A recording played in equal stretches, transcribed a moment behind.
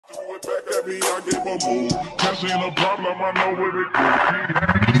looked back at me, I gave a move. Cash ain't a problem, I know where it goes.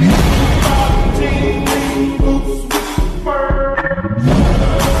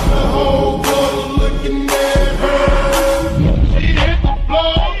 The whole world looking at her. She hit the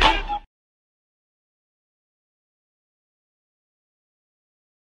floor.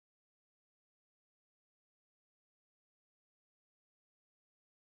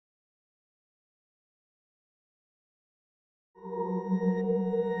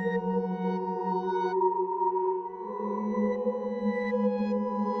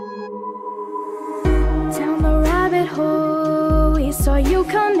 Down the rabbit hole, we saw you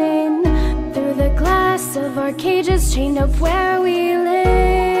come in through the glass of our cages, chained up where we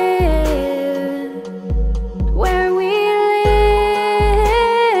live, where we live.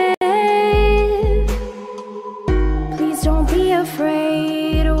 Please don't be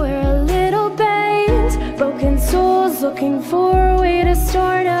afraid, we're a little bent, broken souls looking for a way to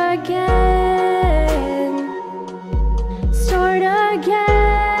start again, start again.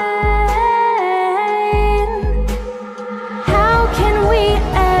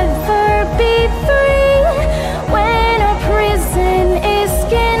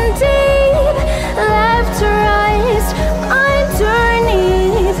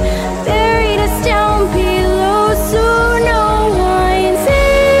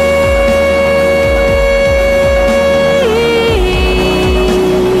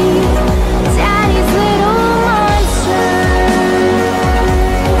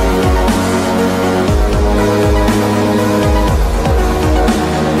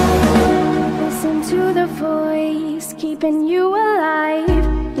 Keeping you alive,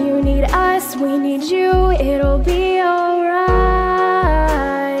 you need us, we need you, it'll be alright.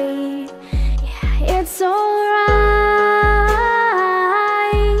 Yeah, it's alright.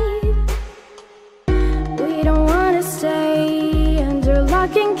 We don't wanna stay under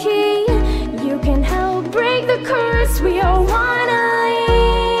lock and key. You can help break the curse, we all wanna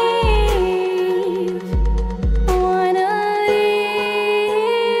leave, wanna leave.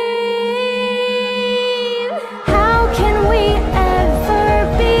 How can we ever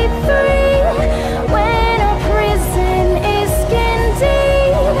be free when our prison is skin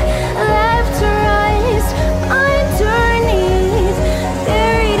deep? Left to rise underneath,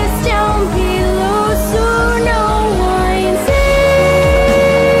 buried us down below so no one sees.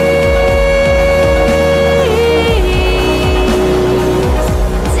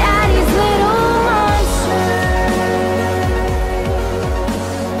 Daddy's little monster.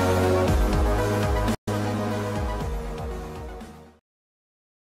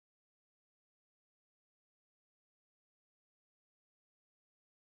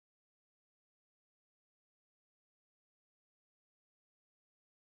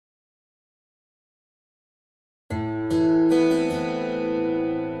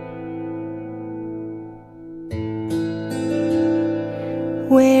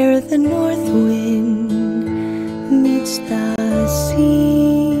 Where the north wind meets the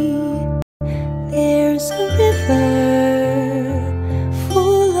sea, there's a river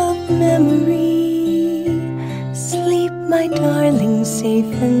full of memory. Sleep, my darling,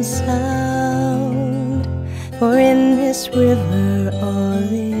 safe and sound, for in this river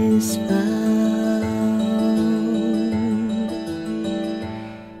all is found.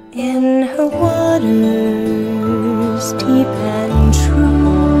 In her waters deep and true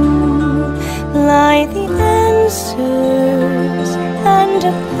lie the answers and a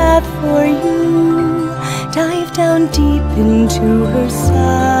path for you. Dive down deep into her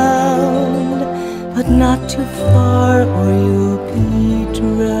sound, but not too far or you'll be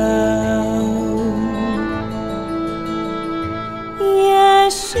drowned.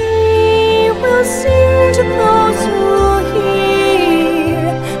 Yes, she will sing to those who hear,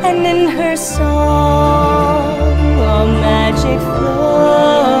 and in her song a magic flows.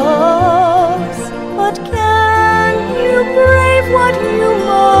 But can you brave what you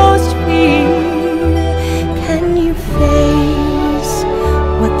most fear? Can you face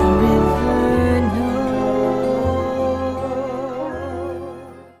what the river knows?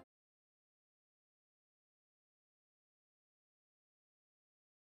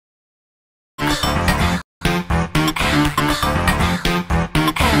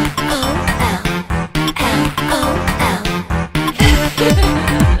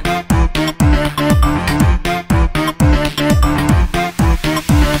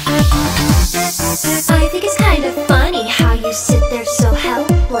 I think it's kind of funny how you sit there so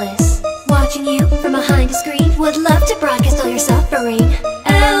helpless. Watching you from behind a screen, would love to broadcast all your suffering.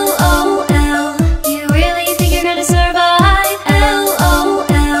 LOL, you really think you're gonna survive? LOL,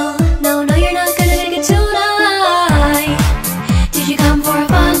 no, you're not gonna make it tonight. Did you come for a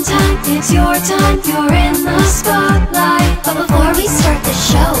fun time? It's your time, you're in the spotlight. But before we start the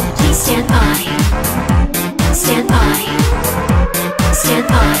show, please stand by. Stand by. Stand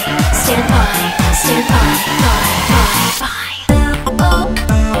by. Stand by. Stand by. By.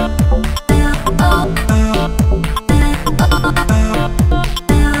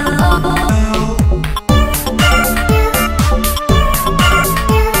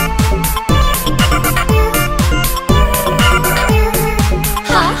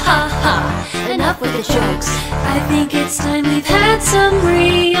 Enough with the jokes. I think it's time we've had some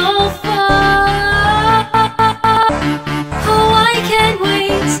real fun. Oh, I can't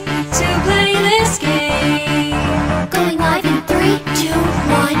wait to play this game. Going live in 3, 2,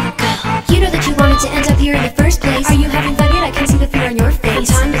 1, go. You know that you wanted to end up here in the first place. Are you having fun yet? I can see the fear on your face.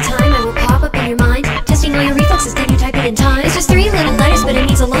 From time to time I will pop up in your mind, testing all your reflexes, then you type it in time. It's just 3 little letters, but it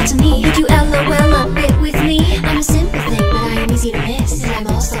means a lot to me. Would you LOL a bit with me? I'm a simple thing, but I am easy to miss. And I'm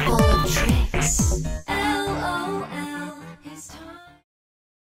also full of tricks. LOL, it's time.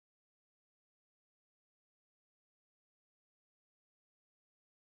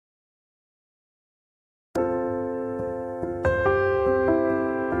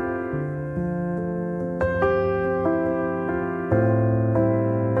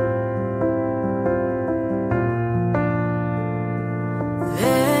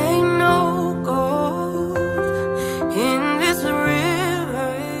 There ain't no gold in this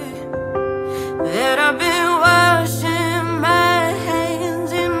river that I've been washing my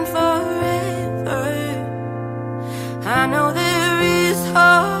hands in forever. I know there is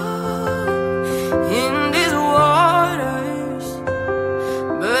hope in these waters,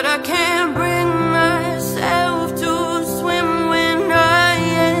 but I can't bring myself to swim when I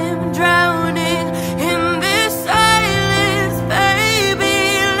am drowning in this silence. Baby,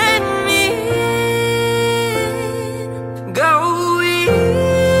 let me in. Go easy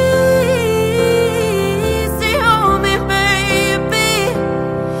on me, baby.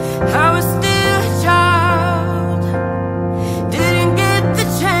 I was still a child, didn't get the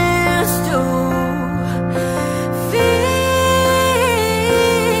chance to feel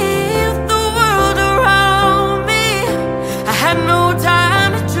the world around me. I had no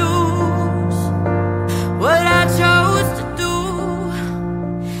time to choose what I chose to do.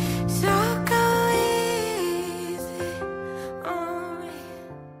 So go easy on me.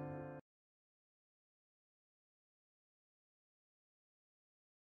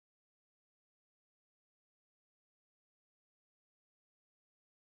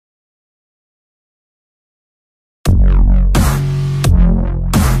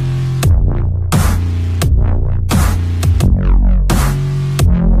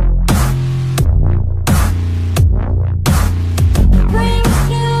 Bring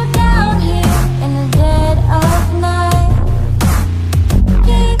you down here in the dead of night.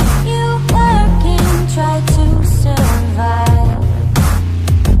 Keep you working, try to survive.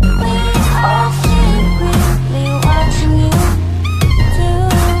 We are secretly watching you too,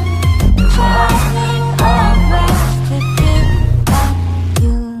 trying our best to get at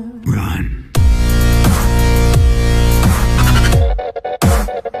you. Run.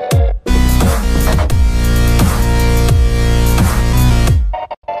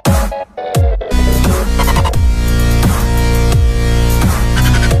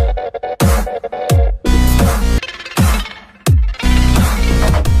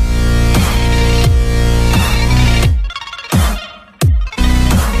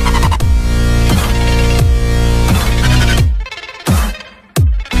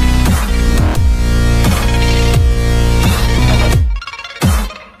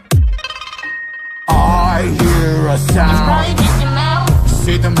 I hear a sound,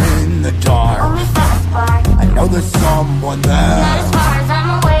 see them in the dark. I know there's someone there.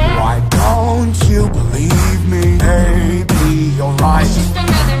 Why don't you believe me? Maybe you're right,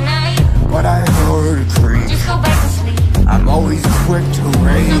 but I heard a creak. I'm always quick to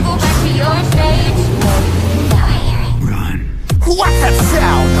rage. Run. What's that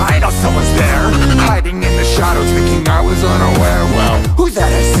sound? I know someone's there, hiding in the shadows, thinking I was unaware. Well, who's that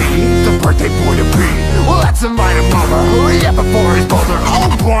I see? The birthday boy to be. Well, let's invite him over. Hurry up before he's bolder. Oh,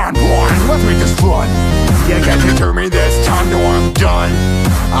 blind, let's make this fun. You can't deter me this time, no, I'm done.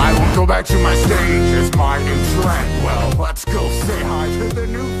 I will go back to my stage as my new trend. Well, let's go say hi to the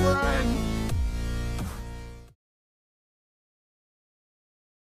new friend.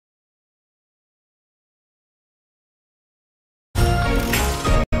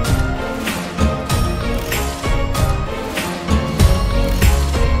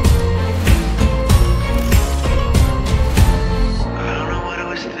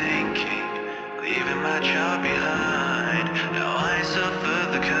 my job behind. Now I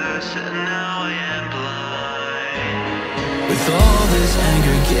suffer the curse and now I am blind. With all this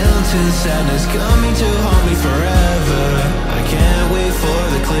anger, guilt and sadness coming to haunt me forever, I can't wait for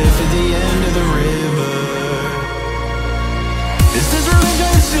the cliff at the end of the river. Is this revenge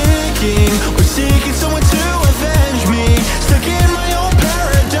I'm seeking, or seeking someone to avenge me? Stuck in my